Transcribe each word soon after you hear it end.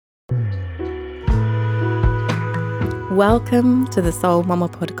Welcome to the Soul Mama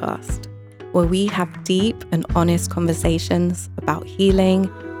podcast, where we have deep and honest conversations about healing,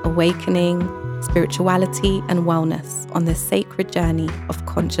 awakening, spirituality, and wellness on this sacred journey of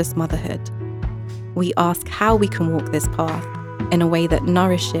conscious motherhood. We ask how we can walk this path in a way that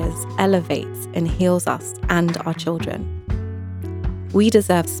nourishes, elevates, and heals us and our children. We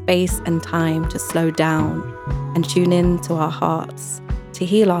deserve space and time to slow down and tune in to our hearts, to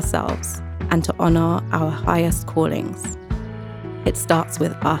heal ourselves, and to honor our highest callings. It starts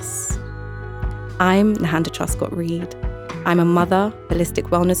with us. I'm Nahanda Truscott-Reed. I'm a mother, holistic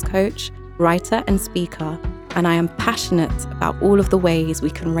wellness coach, writer, and speaker, and I am passionate about all of the ways we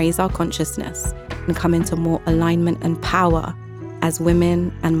can raise our consciousness and come into more alignment and power as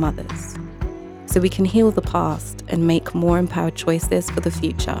women and mothers, so we can heal the past and make more empowered choices for the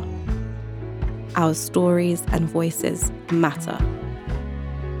future. Our stories and voices matter.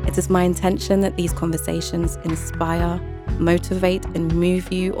 It is my intention that these conversations inspire, motivate, and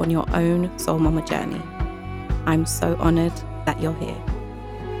move you on your own Soul Mama journey. I'm so honored that you're here.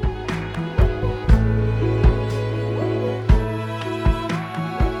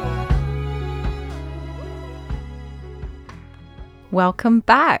 Welcome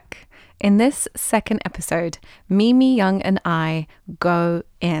back. In this second episode, Mimi Young and I go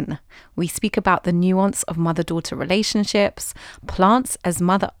in. We speak about the nuance of mother-daughter relationships, plants as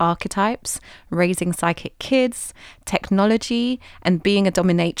mother archetypes, raising psychic kids, technology, and being a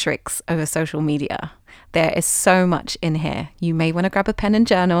dominatrix over social media. There is so much in here. You may want to grab a pen and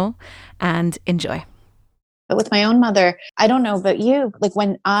journal and enjoy. But with my own mother, I don't know about you, like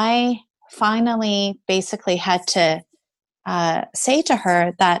when I finally basically had to say to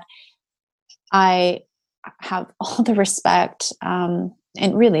her that I have all the respect and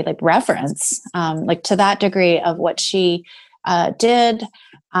really like reverence, like to that degree of what she did,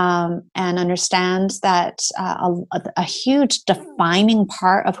 and understand that a huge defining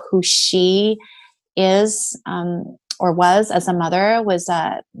part of who she is or was as a mother was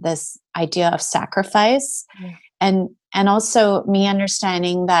this idea of sacrifice, and also me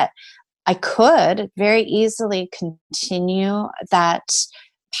understanding that I could very easily continue that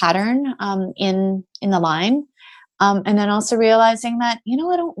pattern in the line, and then also realizing that I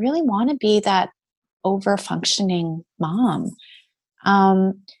don't really want to be that over functioning mom,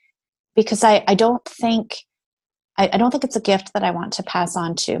 because I don't think it's a gift that I want to pass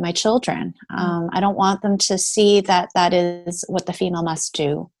on to my children. I don't want them to see that is what the female must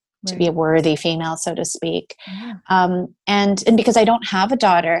do to be a worthy female, so to speak. And because I don't have a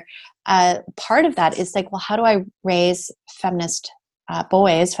daughter, part of that is like, well, how do I raise feminist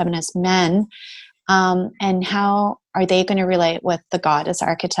boys, feminist men, and how are they going to relate with the goddess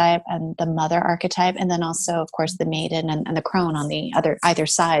archetype and the mother archetype, and then also, of course, the maiden and the crone on the either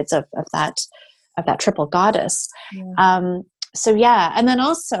sides of that triple goddess. And then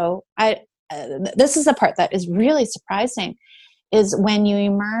also, this is the part that is really surprising, is when you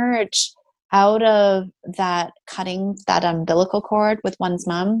emerge out of that, cutting that umbilical cord with one's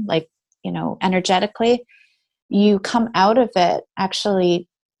mom, like energetically. You come out of it actually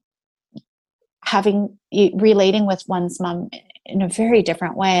relating with one's mom in a very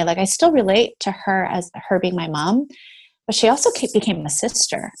different way. Like I still relate to her as her being my mom, but she also became a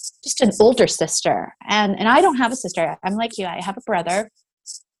sister, just an older sister. And I don't have a sister. I'm like you. I have a brother.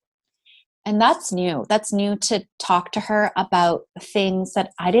 And that's new. That's new to talk to her about things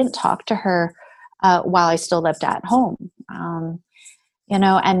that I didn't talk to her while I still lived at home.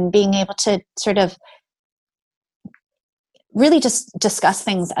 And being able to sort of really just discuss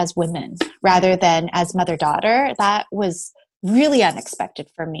things as women rather than as mother-daughter, that was really unexpected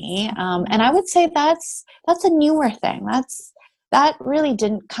for me. And I would say that's a newer thing. That really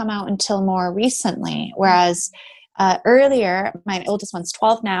didn't come out until more recently. Whereas earlier, my oldest one's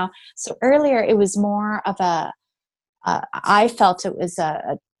 12 now. So earlier it was more of I felt it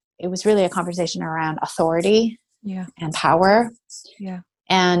was really a conversation around authority and power.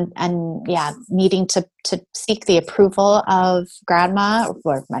 And needing to seek the approval of grandma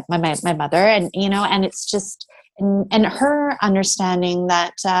or my mother, and and it's just and her understanding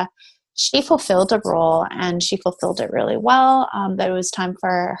that she fulfilled a role and she fulfilled it really well. That it was time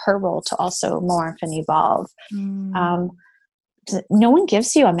for her role to also morph and evolve. No one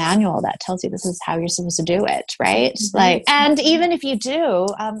gives you a manual that tells you this is how you're supposed to do it, right? Like, and even if you do,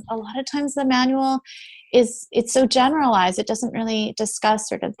 a lot of times the manual it's so generalized. It doesn't really discuss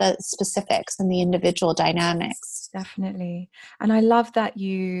sort of the specifics and the individual dynamics. Definitely. And I love that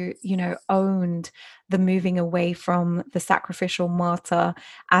you know, owned the moving away from the sacrificial martyr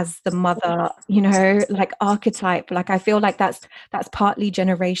as the mother, you know, like archetype. Like I feel like that's partly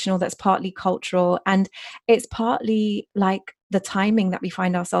generational, that's partly cultural, and it's partly like the timing that we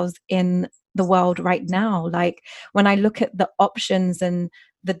find ourselves in the world right now. Like when I look at the options and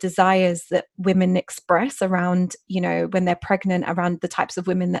the desires that women express around, you know, when they're pregnant, around the types of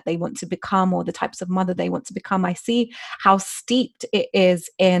women that they want to become or the types of mother they want to become, I see how steeped it is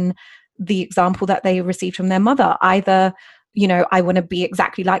in the example that they received from their mother. Either, you know, I want to be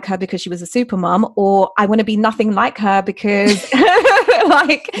exactly like her because she was a super mom, or I want to be nothing like her because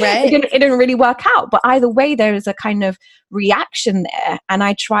like Right. it didn't really work out. But either way, there is a kind of reaction there. And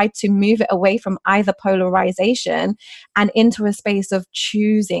I try to move it away from either polarization and into a space of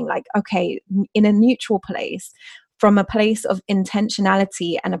choosing, like, okay, in a neutral place, from a place of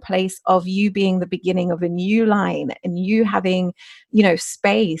intentionality and a place of you being the beginning of a new line and you having, you know,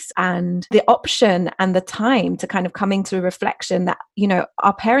 space and the option and the time to kind of coming to a reflection that, you know,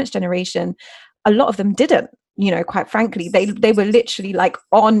 our parents' generation, a lot of them didn't. You know, quite frankly, they were literally like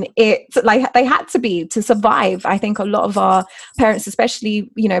on it, like they had to be to survive. I think a lot of our parents, especially,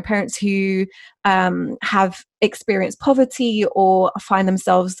 you know, parents who have experienced poverty or find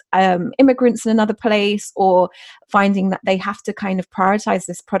themselves immigrants in another place, or finding that they have to kind of prioritize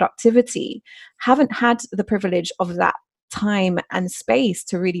this productivity, haven't had the privilege of that time and space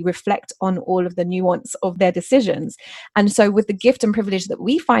to really reflect on all of the nuance of their decisions. And so with the gift and privilege that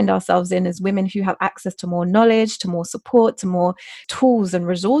we find ourselves in as women who have access to more knowledge, to more support, to more tools and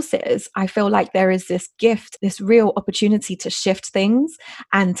resources, I feel like there is this gift, this real opportunity to shift things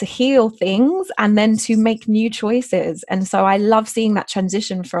and to heal things and then to make new choices. And so I love seeing that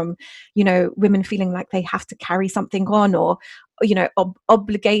transition from, you know, women feeling like they have to carry something on, or, you know,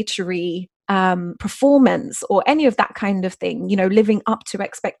 obligatory performance or any of that kind of thing, you know, living up to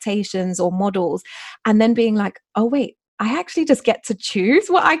expectations or models, and then being like, oh wait, I actually just get to choose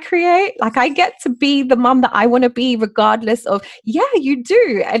what I create. Like I get to be the mum that I want to be regardless of, yeah, you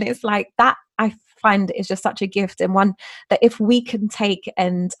do. And it's like that, I find is just such a gift, and one that if we can take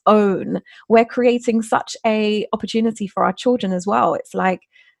and own, we're creating such a opportunity for our children as well. It's like,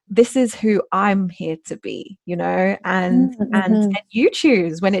 this is who I'm here to be, you know, and you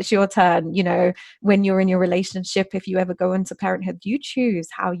choose when it's your turn, you know, when you're in your relationship, if you ever go into parenthood, you choose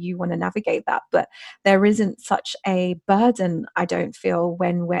how you want to navigate that. But there isn't such a burden, I don't feel,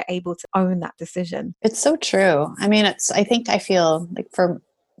 when we're able to own that decision. It's so true. I mean, I feel like for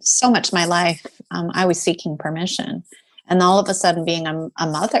so much of my life, I was seeking permission. And all of a sudden being a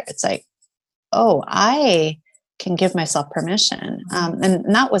mother, it's like, oh, I can give myself permission.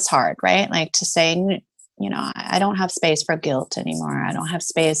 And that was hard, right? Like to say, you know, I don't have space for guilt anymore. I don't have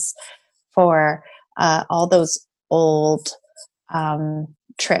space for all those old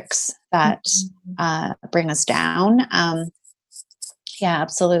tricks that bring us down. Yeah,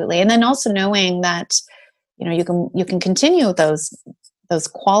 absolutely. And then also knowing that, you know, you can continue those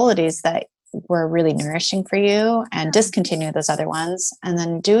qualities that were really nourishing for you and discontinue those other ones. And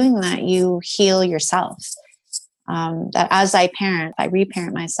then doing that, you heal yourself. That as I parent, I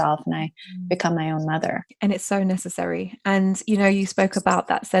reparent myself and I become my own mother. And it's so necessary. And, you know, you spoke about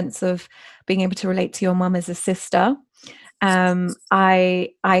that sense of being able to relate to your mum as a sister. I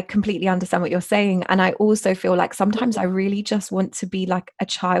completely understand what you're saying. And I also feel like sometimes I really just want to be like a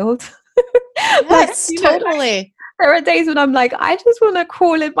child. Like, Yes, you know, totally. like, there are days when I'm like, I just want to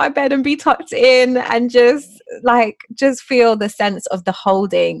crawl in my bed and be tucked in and just feel the sense of the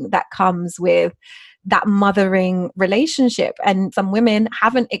holding that comes with that mothering relationship. And some women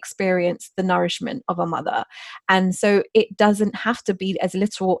haven't experienced the nourishment of a mother. And so it doesn't have to be as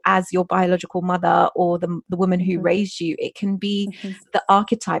literal as your biological mother or the woman who raised you. It can be the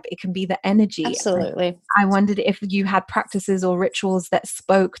archetype, it can be the energy. Absolutely. I wondered if you had practices or rituals that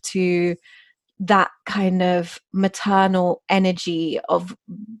spoke to that kind of maternal energy of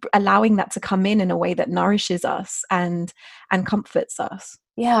allowing that to come in a way that nourishes us and comforts us.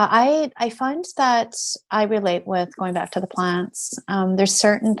 Yeah, I find that I relate with going back to the plants. There's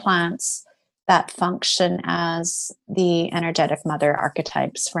certain plants that function as the energetic mother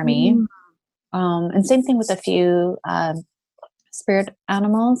archetypes for me. And same thing with a few spirit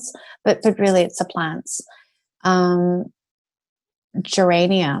animals, but really it's the plants.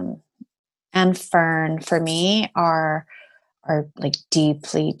 Geranium and fern for me are like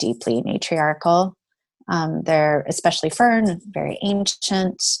deeply, deeply matriarchal. They're, especially fern, very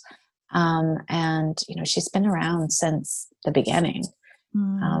ancient. And, you know, she's been around since the beginning.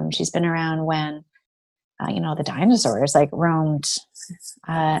 She's been around when the dinosaurs like roamed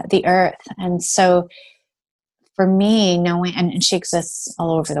the earth. And so for me, knowing, and she exists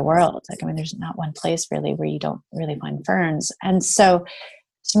all over the world. Like, I mean, there's not one place really where you don't really find ferns. And so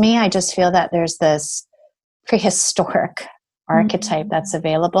to me, I just feel that there's this prehistoric archetype that's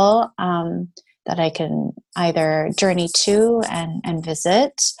available, that I can either journey to and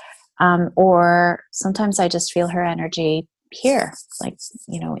visit, or sometimes I just feel her energy here, like,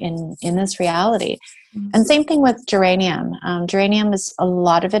 in this reality. And same thing with geranium. Geranium is, a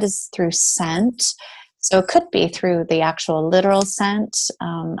lot of it is through scent. So it could be through the actual literal scent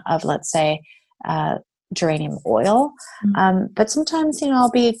of, let's say, geranium oil. But sometimes,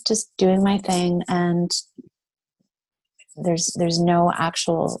 I'll be just doing my thing and there's no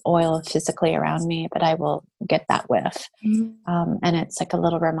actual oil physically around me, but I will get that whiff. And it's like a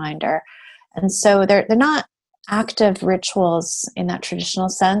little reminder. And so they're not active rituals in that traditional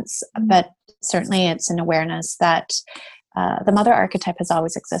sense, but certainly it's an awareness that the mother archetype has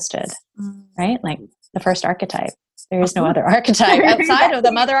always existed, right? Like the first archetype. There is no other archetype outside of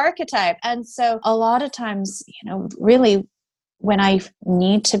the mother archetype. And so a lot of times, really when I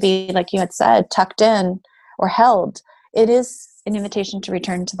need to be, like you had said, tucked in or held, it is an invitation to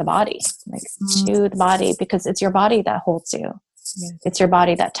return to the body, like to the body, because it's your body that holds you. Yes. It's your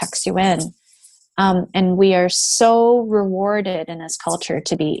body that tucks you in. And we are so rewarded in this culture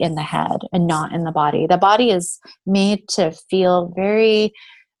to be in the head and not in the body. The body is made to feel very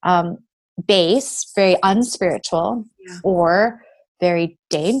base, very unspiritual, or very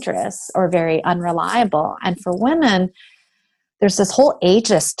dangerous, or very unreliable. And for women, there's this whole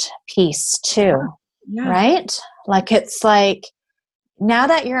ageist piece too, right? Like, it's like, now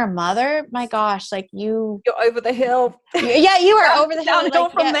that you're a mother, my gosh, like you're over the hill. Yeah, you are over the hill. Downhill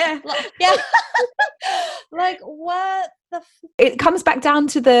from there. Yeah. Like, what the it comes back down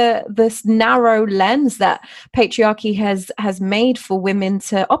to this narrow lens that patriarchy has made for women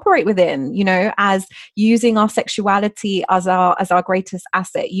to operate within, as using our sexuality as our greatest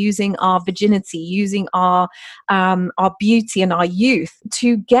asset, using our virginity, using our beauty and our youth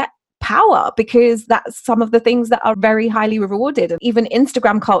to get power, because that's some of the things that are very highly rewarded. Even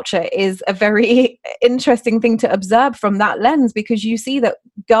Instagram culture is a very interesting thing to observe from that lens, because you see that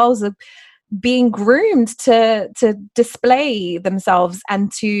girls are being groomed to display themselves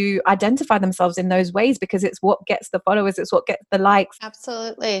and to identify themselves in those ways, because it's what gets the followers, it's what gets the likes.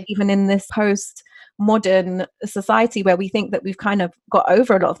 Absolutely. Even in this post-modern society where we think that we've kind of got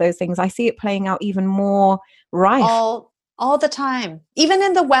over a lot of those things, I see it playing out even more rife. All the time, even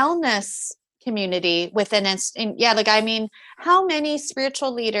in the wellness community within how many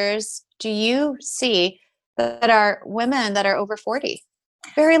spiritual leaders do you see that are women that are over 40?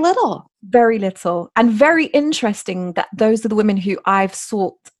 Very little. And very interesting that those are the women who I've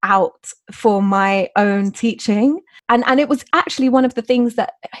sought out for my own teaching. And it was actually one of the things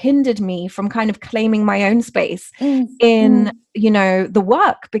that hindered me from kind of claiming my own space in, the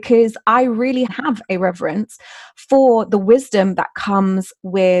work, because I really have a reverence for the wisdom that comes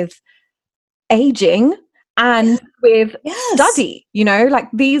with aging and with study, like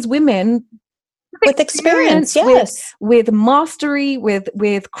these women with experience, yes, with mastery, with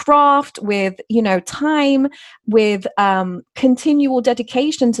craft, with time, with continual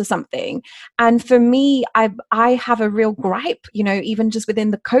dedication to something. And for me, I have a real gripe, even just within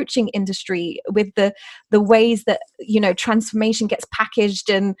the coaching industry, with the ways that transformation gets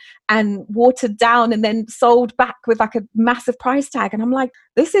packaged and watered down and then sold back with like a massive price tag. And I'm like,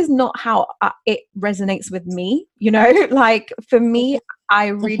 this is not how it resonates with me. Like, for me, I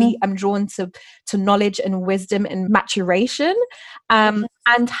really am drawn to knowledge and wisdom and maturation, and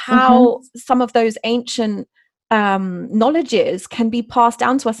how some of those ancient knowledges can be passed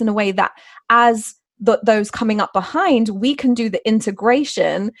down to us in a way that, as those coming up behind, we can do the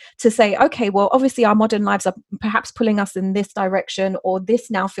integration to say, okay, well, obviously our modern lives are perhaps pulling us in this direction, or this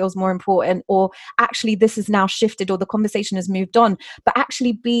now feels more important, or actually this is now shifted, or the conversation has moved on, but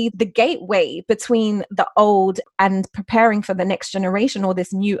actually be the gateway between the old and preparing for the next generation, or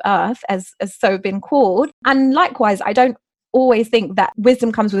this new earth, as so been called. And likewise, I don't always think that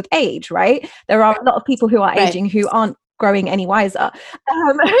wisdom comes with age, right? There are a lot of people who are aging who aren't growing any wiser.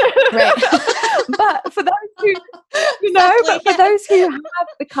 Right. But for those who, those who have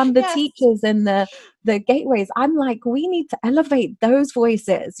become the teachers and the the gateways, I'm like, we need to elevate those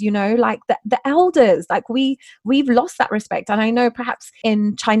voices, like the elders, like we've lost that respect. And I know perhaps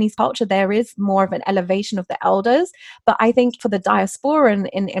in Chinese culture, there is more of an elevation of the elders, but I think for the diaspora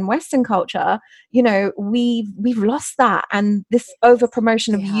in Western culture, we've lost that. And this over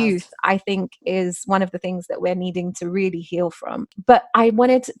promotion of youth, I think, is one of the things that we're needing to really heal from. But I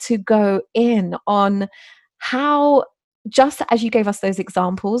wanted to go in on how, just as you gave us those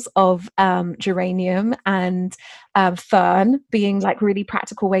examples of geranium and fern being like really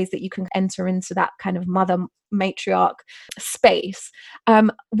practical ways that you can enter into that kind of mother matriarch space,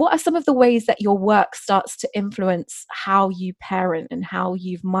 what are some of the ways that your work starts to influence how you parent and how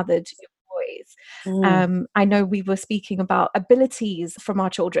you've mothered your boys? I know we were speaking about abilities from our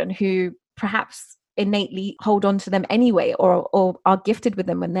children who perhaps innately hold on to them anyway, or are gifted with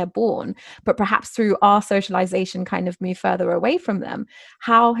them when they're born, but perhaps through our socialization kind of move further away from them.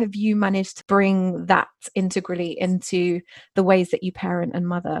 How have you managed to bring that integrally into the ways that you parent and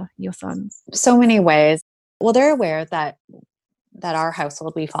mother your sons? So many ways. Well, they're aware that our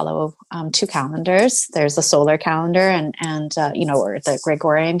household, we follow 2 calendars. There's the solar calendar and or the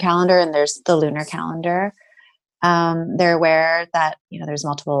Gregorian calendar, and there's the lunar calendar. They're aware that there's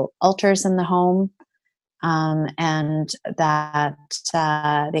multiple altars in the home, and that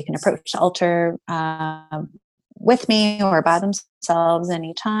they can approach the altar with me or by themselves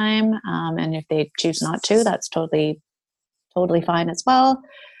anytime. And if they choose not to, that's totally fine as well.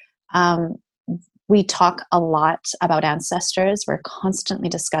 We talk a lot about ancestors. We're constantly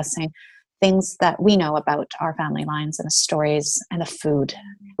discussing things that we know about our family lines and the stories and the food.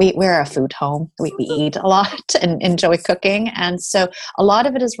 We're a food home. We eat a lot and enjoy cooking. And so a lot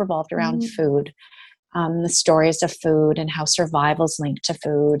of it is revolved around food, the stories of food and how survival's linked to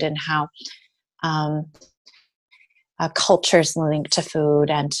food, and how cultures linked to food,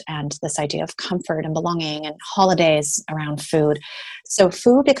 and this idea of comfort and belonging and holidays around food. So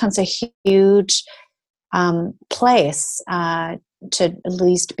food becomes a huge place to at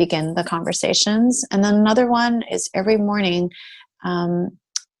least begin the conversations. And then another one is every morning,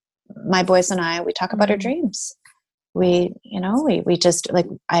 my boys and I talk about our dreams. We just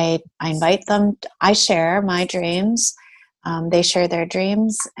I invite them. I share my dreams. They share their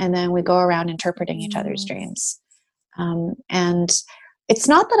dreams, and then we go around interpreting each other's dreams. And it's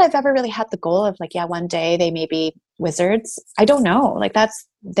not that I've ever really had the goal of one day they may be wizards. I don't know. That's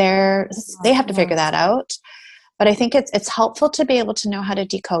they have to figure that out. But I think it's helpful to be able to know how to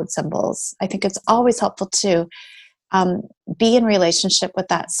decode symbols. I think it's always helpful to be in relationship with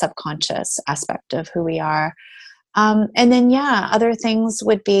that subconscious aspect of who we are. And then, other things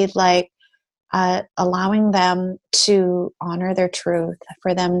would be allowing them to honor their truth,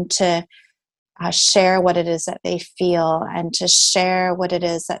 for them to share what it is that they feel, and to share what it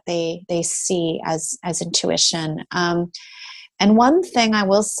is that they see as intuition. And one thing I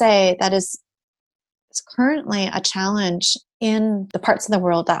will say that is currently a challenge in the parts of the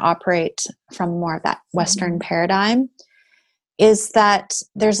world that operate from more of that Western paradigm is that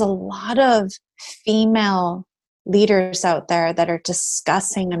there's a lot of female leaders out there that are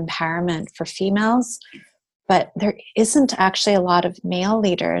discussing empowerment for females, but there isn't actually a lot of male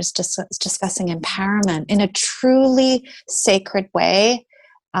leaders discussing empowerment in a truly sacred way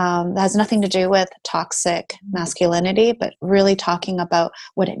that has nothing to do with toxic masculinity, but really talking about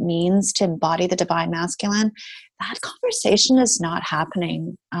what it means to embody the divine masculine. That conversation is not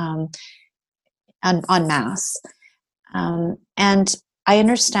happening en masse. And I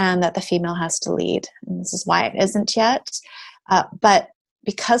understand that the female has to lead, and this is why it isn't yet. But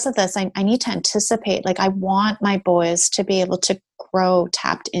because of this, I need to anticipate, I want my boys to be able to grow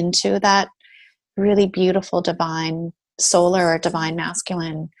tapped into that really beautiful divine solar or divine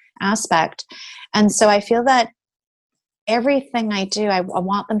masculine aspect. And so I feel that everything I do, I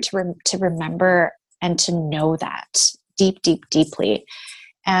want them to remember and to know that deeply.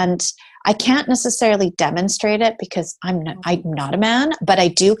 And I can't necessarily demonstrate it because I'm not a man, but I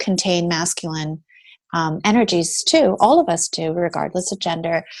do contain masculine energies too. All of us do, regardless of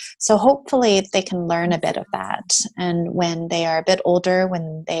gender. So hopefully they can learn a bit of that. And when they are a bit older,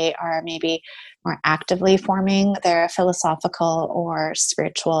 when they are maybe more actively forming their philosophical or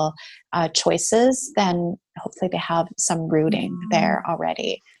spiritual choices, then hopefully they have some rooting there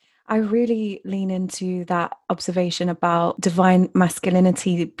already. I really lean into that observation about divine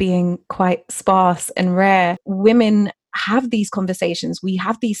masculinity being quite sparse and rare. Women have these conversations, we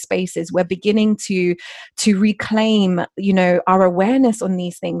have these spaces, we're beginning to reclaim, our awareness on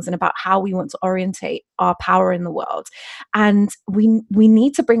these things and about how we want to orientate our power in the world. And we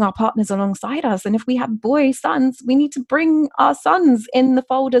need to bring our partners alongside us. And if we have sons, we need to bring our sons in the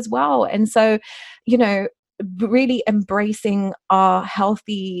fold as well. And so, really embracing our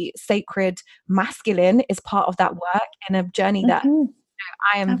healthy, sacred masculine is part of that work, and a journey that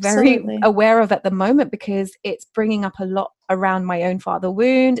I am very aware of at the moment, because it's bringing up a lot around my own father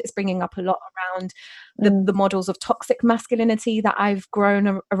wound. It's bringing up a lot around the models of toxic masculinity that I've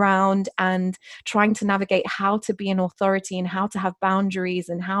grown around, and trying to navigate how to be an authority and how to have boundaries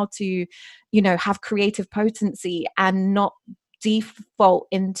and how to, have creative potency and not default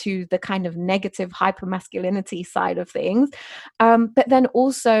into the kind of negative hypermasculinity side of things. But then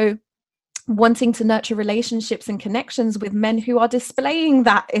also wanting to nurture relationships and connections with men who are displaying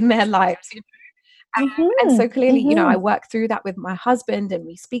that in their lives. And so clearly, I work through that with my husband, and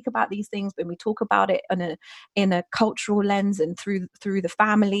we speak about these things when we talk about it in a cultural lens and through the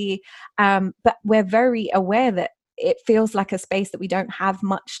family. But we're very aware that it feels like a space that we don't have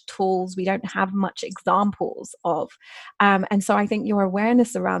much tools, we don't have much examples of. And so I think your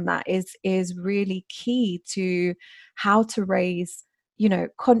awareness around that is really key to how to raise,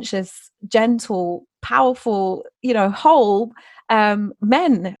 conscious, gentle, powerful, whole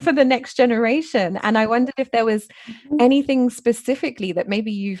men for the next generation. And I wondered if there was anything specifically that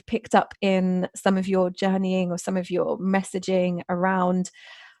maybe you've picked up in some of your journeying or some of your messaging around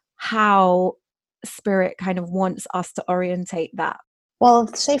how spirit kind of wants us to orientate that. Well, I'll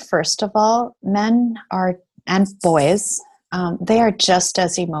say first of all, men and boys, they are just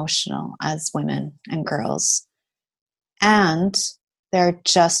as emotional as women and girls. And they're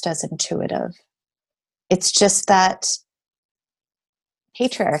just as intuitive. It's just that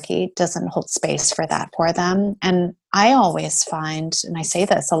patriarchy doesn't hold space for that for them. And I always find, and I say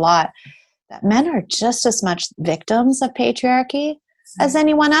this a lot, that men are just as much victims of patriarchy as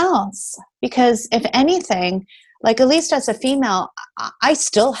anyone else. Because if anything, like at least as a female, I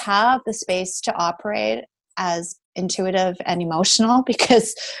still have the space to operate as intuitive and emotional,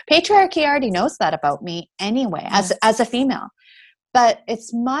 because patriarchy already knows that about me anyway, as a female. But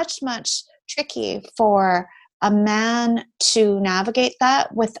it's much, much tricky for a man to navigate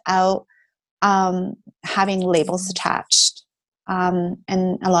that without having labels attached. And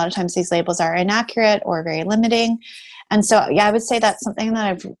a lot of times these labels are inaccurate or very limiting. And so, I would say that's something that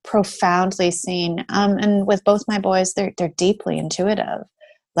I've profoundly seen. And with both my boys, they're deeply intuitive.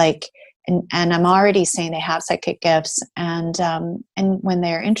 And I'm already saying they have psychic gifts. And when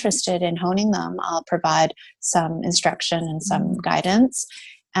they're interested in honing them, I'll provide some instruction and some guidance.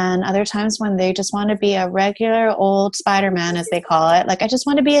 And other times when they just want to be a regular old Spider-Man, as they call it, like, I just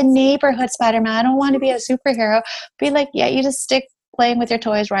want to be a neighborhood Spider-Man. I don't want to be a superhero. Be like, you just stick playing with your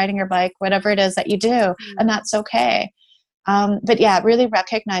toys, riding your bike, whatever it is that you do. And that's okay. But really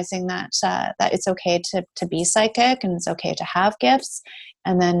recognizing that it's okay to be psychic, and it's okay to have gifts,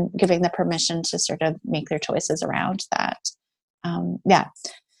 and then giving the permission to sort of make their choices around that. And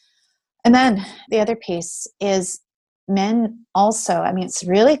then the other piece is men also, it's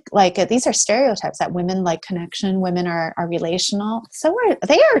really like, these are stereotypes that women like connection, women are relational.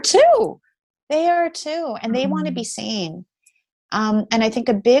 They are too. And they want to be seen. And I think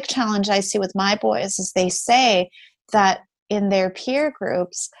a big challenge I see with my boys is they say that in their peer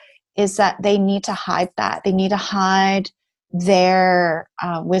groups is that they need to hide that. They need to hide their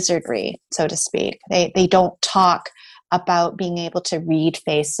wizardry, so to speak. They don't talk about being able to read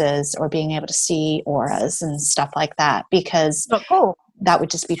faces or being able to see auras and stuff like that, because that would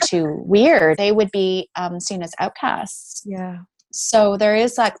just be too weird. They would be seen as outcasts. Yeah. So there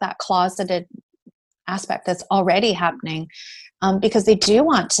is like that closeted aspect that's already happening, because they do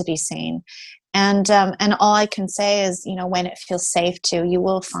want to be seen. And all I can say is, when it feels safe to, you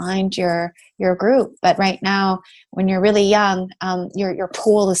will find your group. But right now, when you're really young, your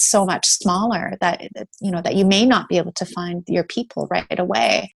pool is so much smaller that you may not be able to find your people right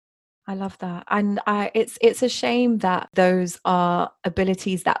away. I love that. And it's a shame that those are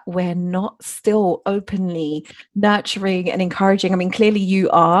abilities that we're not still openly nurturing and encouraging. Clearly you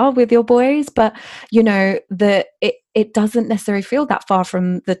are with your boys, but it doesn't necessarily feel that far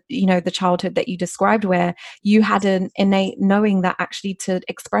from the childhood that you described, where you had an innate knowing that actually to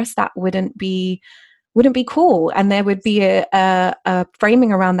express that wouldn't be cool, and there would be a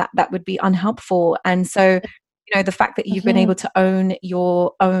framing around that would be unhelpful. And so the fact that you've been able to own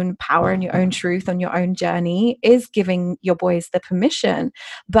your own power and your own truth on your own journey is giving your boys the permission.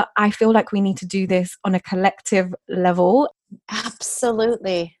 But I feel like we need to do this on a collective level.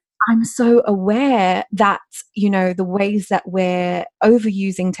 Absolutely. I'm so aware that, the ways that we're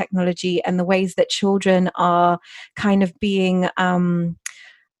overusing technology and the ways that children are kind of being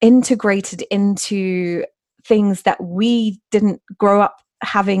integrated into things that we didn't grow up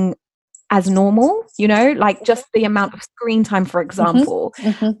having as normal, like just the amount of screen time, for example.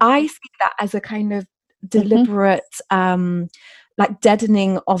 I see that as a kind of deliberate like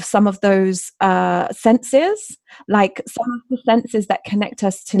deadening of some of those senses, like some of the senses that connect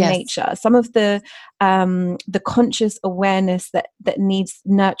us to nature, some of the conscious awareness that needs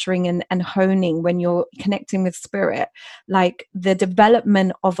nurturing and honing when you're connecting with spirit, like the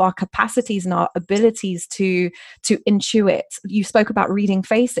development of our capacities and our abilities to intuit. You spoke about reading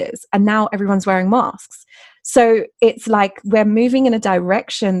faces, and now everyone's wearing masks. So it's like we're moving in a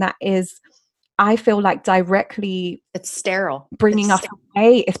direction that is, I feel like, directly, it's sterile, bringing us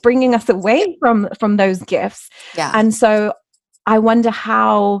away. It's bringing us away from those gifts. And so I wonder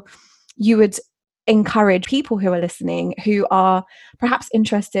how you would encourage people who are listening, who are perhaps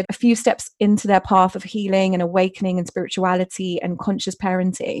interested a few steps into their path of healing and awakening and spirituality and conscious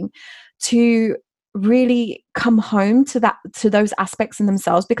parenting, to really come home to those aspects in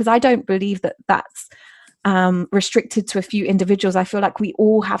themselves, because I don't believe that that's restricted to a few individuals. I feel like we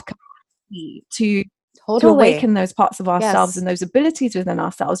all have to awaken those parts of ourselves and those abilities within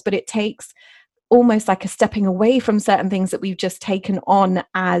ourselves, but it takes almost like a stepping away from certain things that we've just taken on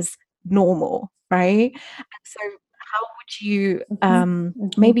as normal, right? And so how would you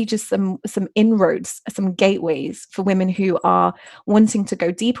maybe just some inroads, some gateways for women who are wanting to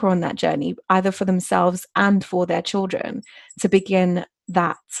go deeper on that journey, either for themselves and for their children, to begin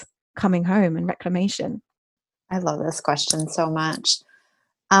that coming home and reclamation? I love this question so much.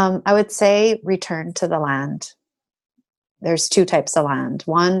 I would say return to the land. There's two types of land.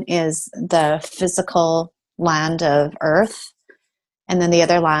 One is the physical land of earth. And then the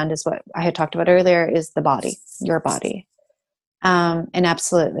other land is what I had talked about earlier, is the body, your body. And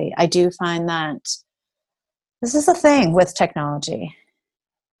absolutely, I do find that this is a thing with technology.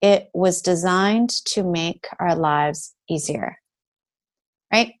 It was designed to make our lives easier,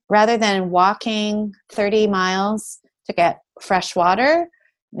 right? Rather than walking 30 miles to get fresh water,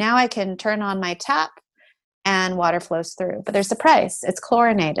 now I can turn on my tap and water flows through. But there's a price. It's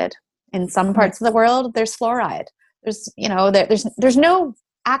chlorinated. In some parts of the world, there's fluoride. There's no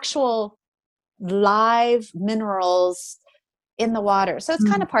actual live minerals in the water. So it's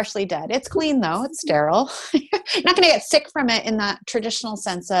kind of partially dead. It's clean though. It's sterile. You're not going to get sick from it in that traditional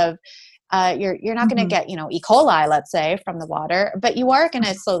sense of you're not going to get, E. coli, let's say, from the water, but you are going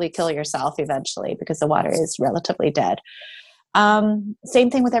to slowly kill yourself eventually because the water is relatively dead. Same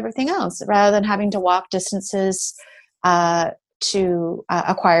thing with everything else. Rather than having to walk distances to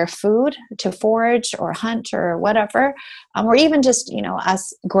acquire food, to forage or hunt or whatever, or even just,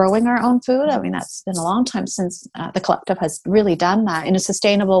 us growing our own food. I mean, that's been a long time since the collective has really done that in a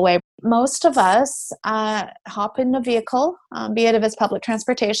sustainable way. Most of us hop in a vehicle, be it if it's public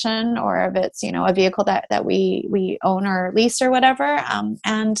transportation or if it's, a vehicle that we own or lease or whatever,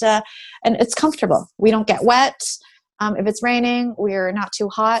 and it's comfortable. We don't get wet. If it's raining, we're not too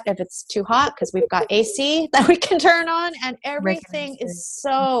hot. If it's too hot, because we've got AC that we can turn on, and everything is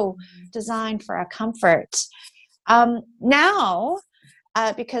so designed for our comfort. Now,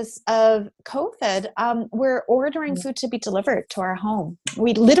 because of COVID, we're ordering food to be delivered to our home.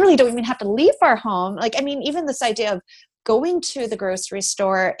 We literally don't even have to leave our home. Even this idea of going to the grocery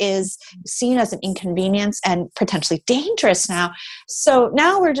store is seen as an inconvenience and potentially dangerous now. So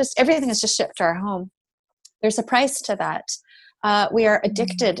now everything is just shipped to our home. There's a price to that. We are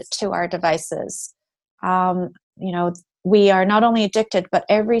addicted to our devices. We are not only addicted, but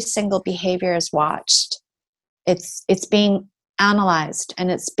every single behavior is watched. It's being analyzed and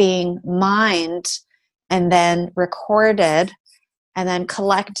it's being mined and then recorded and then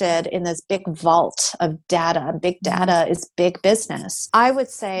collected in this big vault of data. Big data is big business. I would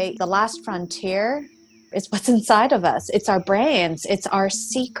say the last frontier is what's inside of us. It's our brains. It's our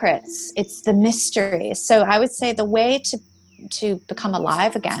secrets. It's the mystery. So I would say the way to become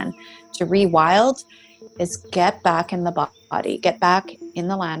alive again, to rewild, is get back in the body, get back in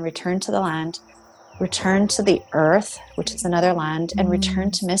the land, return to the land, return to the earth, which is another land, and return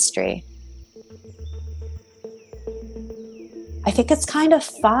to mystery. I think it's kind of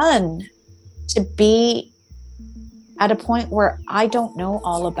fun to be at a point where I don't know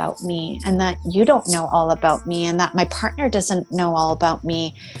all about me, and that you don't know all about me, and that my partner doesn't know all about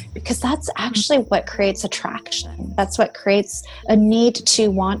me, because that's actually what creates attraction. That's what creates a need to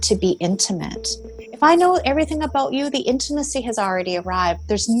want to be intimate. If I know everything about you, the intimacy has already arrived.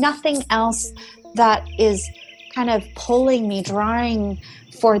 There's nothing else that is kind of pulling me, drawing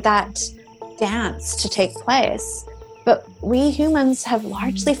for that dance to take place. But we humans have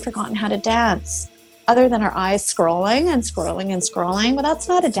largely forgotten how to dance, other than our eyes scrolling and scrolling and scrolling. But that's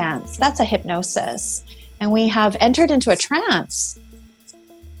not a dance, that's a hypnosis. And we have entered into a trance,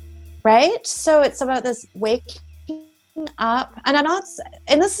 right? So it's about this waking up. And I'm not,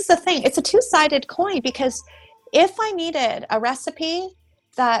 and this is the thing, it's a two-sided coin, because if I needed a recipe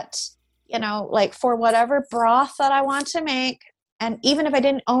that, you know, like for whatever broth that I want to make, and even if I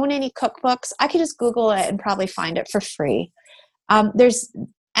didn't own any cookbooks, I could just Google it and probably find it for free. And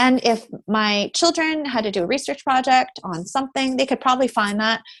if my children had to do a research project on something, they could probably find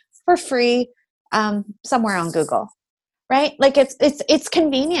that for free somewhere on Google, right? Like it's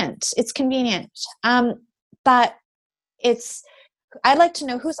convenient. It's convenient. But I'd like to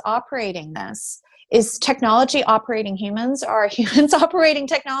know who's operating this. Is technology operating humans, or are humans operating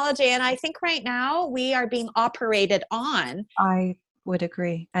technology? And I think right now we are being operated on. I would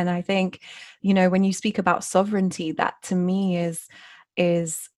agree. And I think, you know, when you speak about sovereignty, that to me is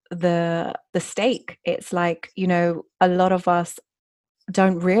the stake. It's like, you know, a lot of us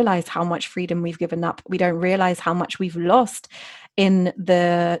don't realize how much freedom we've given up. We don't realize how much we've lost in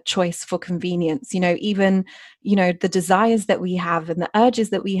the choice for convenience. You know, even, you know, the desires that we have and the urges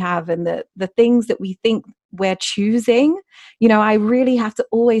that we have and the things that we think we're choosing, you know, I really have to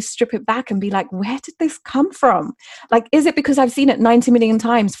always strip it back and be like, where did this come from? Like, is it because I've seen it 90 million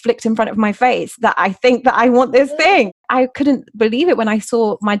times flicked in front of my face that I think that I want this thing? I couldn't believe it when I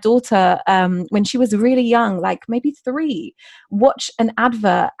saw my daughter, when she was really young, like maybe 3, watch an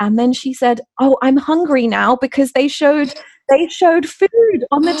advert. And then she said, oh, I'm hungry now because they showed food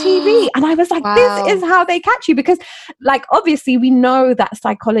on the TV. And I was like, wow. This is how they catch you. Because like, obviously we know that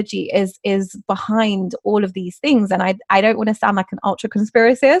psychology is behind all of these things. And I don't want to sound like an ultra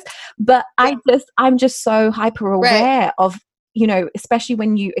conspiracist, but I'm just so hyper aware of, you know, especially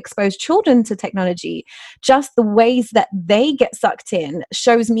when you expose children to technology, just the ways that they get sucked in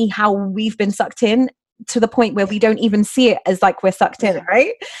shows me how we've been sucked in, to the point where we don't even see it as like we're sucked in,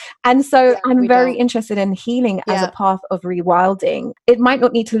 right? And so I'm very interested in healing as a path of rewilding. It might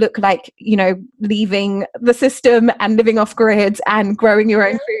not need to look like, you know, leaving the system and living off grids and growing your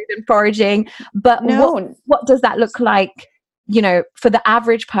own food and foraging, but what does that look like, you know, for the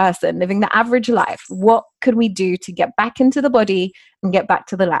average person living the average life? What could we do to get back into the body and get back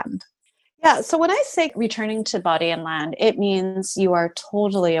to the land? Yeah, so when I say returning to body and land, it means you are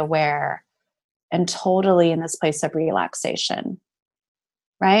totally aware and totally in this place of relaxation,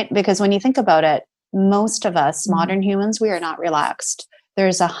 right? Because when you think about it, most of us, modern humans, we are not relaxed.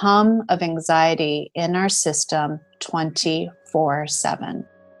 There's a hum of anxiety in our system 24/7.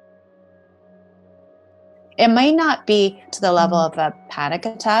 It may not be to the level of a panic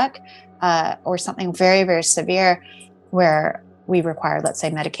attack or something very, very severe where we require, let's say,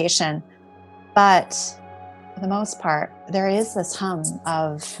 medication. But for the most part, there is this hum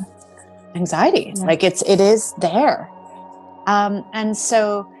of anxiety. Like it is there. And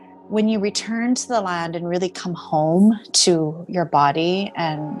so when you return to the land and really come home to your body,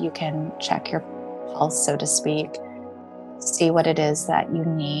 and you can check your pulse, so to speak, see what it is that you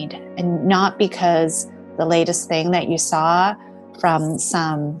need, and not because the latest thing that you saw from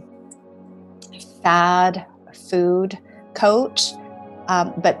some fad food coach,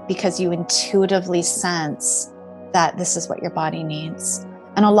 but because you intuitively sense that this is what your body needs.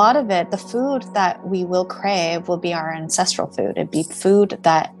 And a lot of it, the food that we will crave will be our ancestral food. It'd be food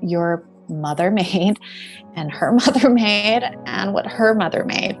that your mother made and her mother made and what her mother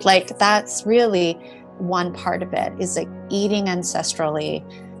made. Like that's really one part of it, is like eating ancestrally,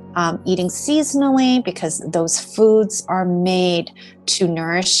 eating seasonally, because those foods are made to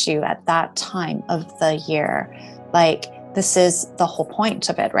nourish you at that time of the year. Like this is the whole point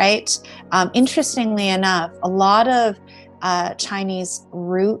of it, right? Interestingly enough, a lot of Chinese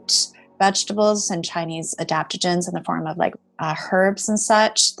root vegetables and Chinese adaptogens in the form of like herbs and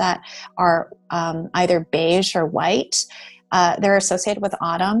such that are either beige or white, they're associated with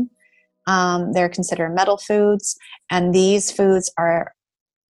autumn. They're considered metal foods, and these foods are,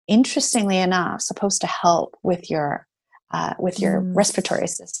 interestingly enough, supposed to help with your respiratory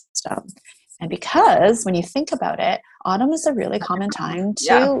system. And because when you think about it, autumn is a really common time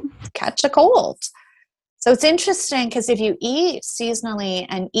to catch a cold. So it's interesting because if you eat seasonally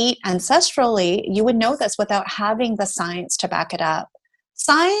and eat ancestrally, you would know this without having the science to back it up.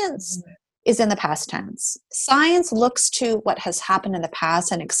 Science is in the past tense. Science looks to what has happened in the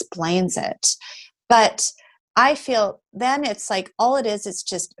past and explains it. But I feel then it's like all it is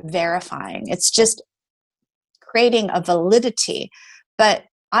just verifying. It's just creating a validity. But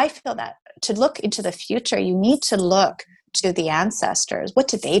I feel that to look into the future, you need to look to the ancestors. What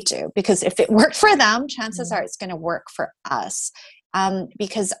did they do? Because if it worked for them, chances are it's going to work for us.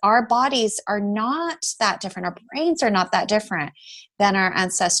 Because our bodies are not that different. Our brains are not that different than our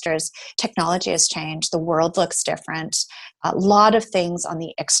ancestors. Technology has changed. The world looks different. A lot of things on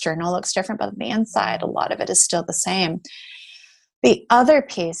the external looks different, but on the inside, a lot of it is still the same. The other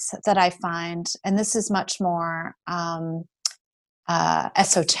piece that I find, and this is much more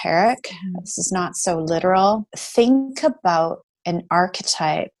esoteric, this is not so literal, think about an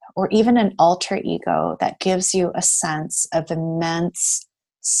archetype or even an alter ego that gives you a sense of immense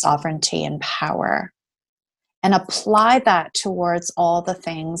sovereignty and power, and apply that towards all the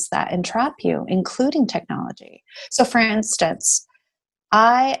things that entrap you, including technology. So for instance,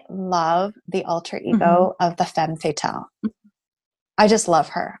 I love the alter ego of the femme fatale. I just love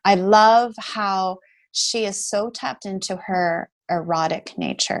her. I love how she is so tapped into her erotic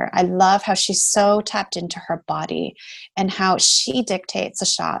nature. I love how she's so tapped into her body and how she dictates the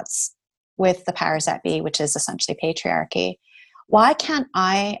shots with the powers that be, which is essentially patriarchy. Why can't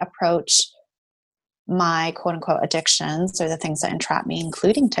I approach my quote unquote addictions or the things that entrap me,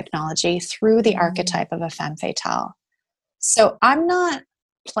 including technology, through the archetype of a femme fatale? So I'm not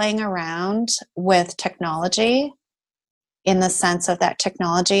playing around with technology in the sense of that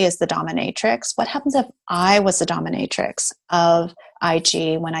technology is the dominatrix. What happens if I was the dominatrix of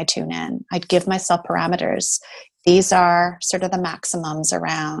IG when I tune in? I'd give myself parameters. These are sort of the maximums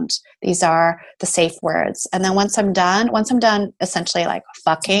around. These are the safe words. And then once I'm done essentially like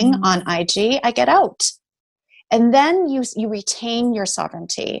fucking on IG, I get out. And then you retain your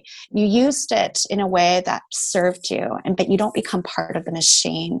sovereignty. You used it in a way that served you, but you don't become part of the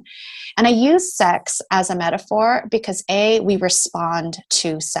machine. And I use sex as a metaphor because we respond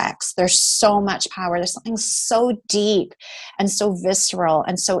to sex. There's so much power. There's something so deep and so visceral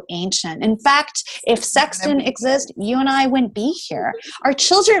and so ancient. In fact, if sex didn't exist, you and I wouldn't be here. Our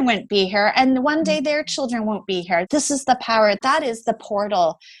children wouldn't be here. And one day their children won't be here. This is the power. That is the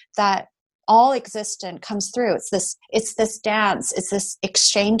portal that all existent comes through. It's this dance. It's this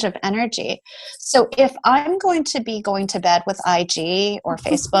exchange of energy. So if I'm going to be going to bed with IG or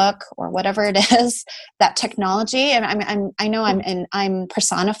Facebook or whatever it is, that technology, and I know I'm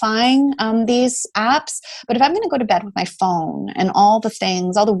personifying these apps, but if I'm going to go to bed with my phone and all the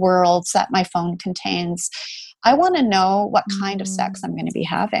things, all the worlds that my phone contains, I want to know what kind of sex I'm going to be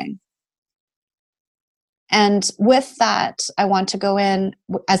having. And with that, I want to go in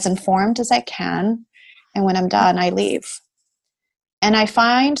as informed as I can. And when I'm done, I leave. And I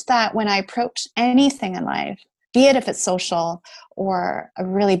find that when I approach anything in life, be it if it's social or a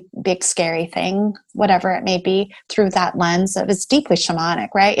really big, scary thing, whatever it may be, through that lens of it's deeply shamanic,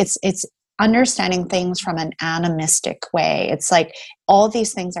 right? It's understanding things from an animistic way. It's like all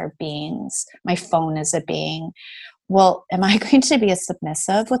these things are beings. My phone is a being. Well, am I going to be a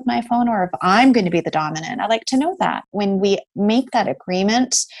submissive with my phone, or if I'm going to be the dominant? I like to know that. When we make that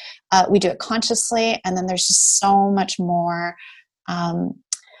agreement, we do it consciously, and then there's just so much more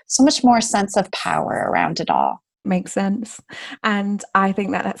sense of power around it all. Makes sense. And I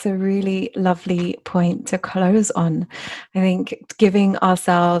think that that's a really lovely point to close on. I think giving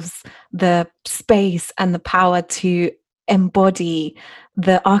ourselves the space and the power to embody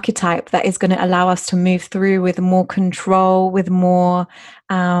the archetype that is going to allow us to move through with more control, with more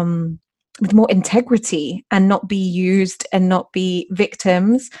integrity, and not be used and not be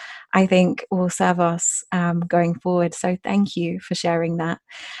victims, I think will serve us going forward. So thank you for sharing that.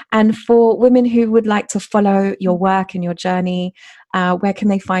 And for women who would like to follow your work and your journey, where can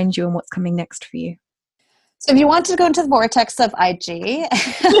they find you and what's coming next for you? So if you want to go into the vortex of IG,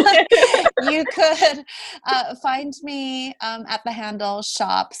 you could find me at the handle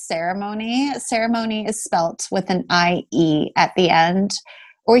Shop Ceremony. Ceremony is spelt with an IE at the end.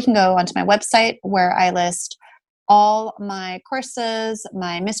 Or you can go onto my website where I list all my courses,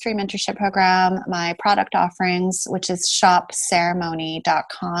 my mystery mentorship program, my product offerings, which is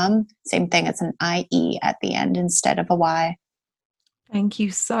shopceremony.com. Same thing, it's an IE at the end instead of a Y. Thank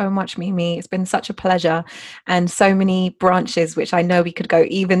you so much, Mimi. It's been such a pleasure, and so many branches, which I know we could go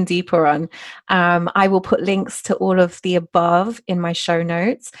even deeper on. I will put links to all of the above in my show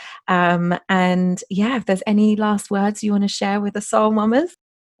notes. And yeah, if there's any last words you want to share with the Soul Mamas.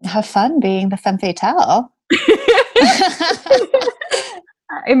 Have fun being the femme fatale.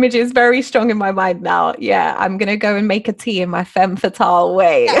 Image is very strong in my mind now. Yeah, I'm going to go and make a tea in my femme fatale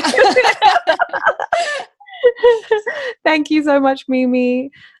way. Thank you so much,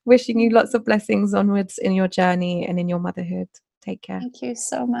 Mimi. Wishing you lots of blessings onwards in your journey and in your motherhood. Take care. Thank you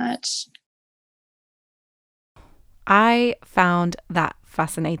so much. I found that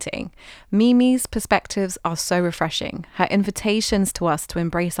fascinating. Mimi's perspectives are so refreshing. Her invitations to us to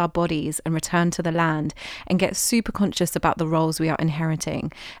embrace our bodies and return to the land and get super conscious about the roles we are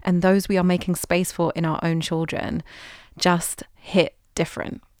inheriting and those we are making space for in our own children just hit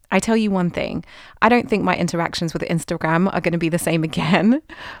different. I tell you one thing, I don't think my interactions with Instagram are going to be the same again.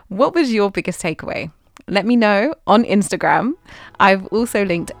 What was your biggest takeaway? Let me know on Instagram. I've also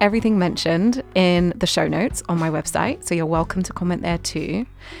linked everything mentioned in the show notes on my website, so you're welcome to comment there too.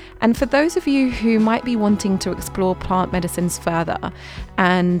 And for those of you who might be wanting to explore plant medicines further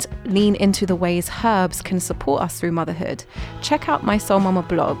and lean into the ways herbs can support us through motherhood, check out my Soul Mama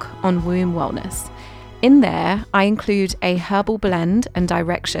blog on womb wellness. In there, I include a herbal blend and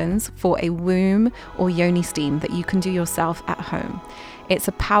directions for a womb or yoni steam that you can do yourself at home. It's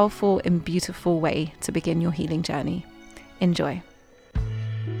a powerful and beautiful way to begin your healing journey. Enjoy.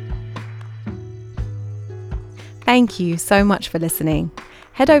 Thank you so much for listening.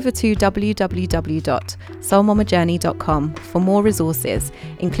 Head over to www.soulmamajourney.com for more resources,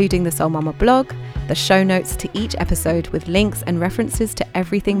 including the Soul Mama blog, the show notes to each episode with links and references to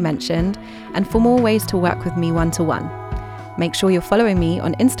everything mentioned, and for more ways to work with me one-to-one. Make sure you're following me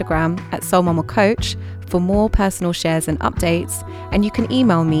on Instagram at Soul Mama Coach for more personal shares and updates, and you can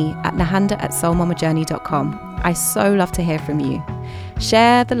email me at nahanda@soulmamajourney.com. I so love to hear from you.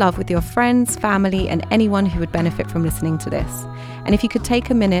 Share the love with your friends, family, and anyone who would benefit from listening to this. And if you could take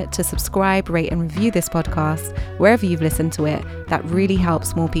a minute to subscribe, rate, and review this podcast wherever you've listened to it, that really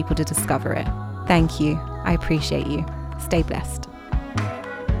helps more people to discover it. Thank you. I appreciate you. Stay blessed.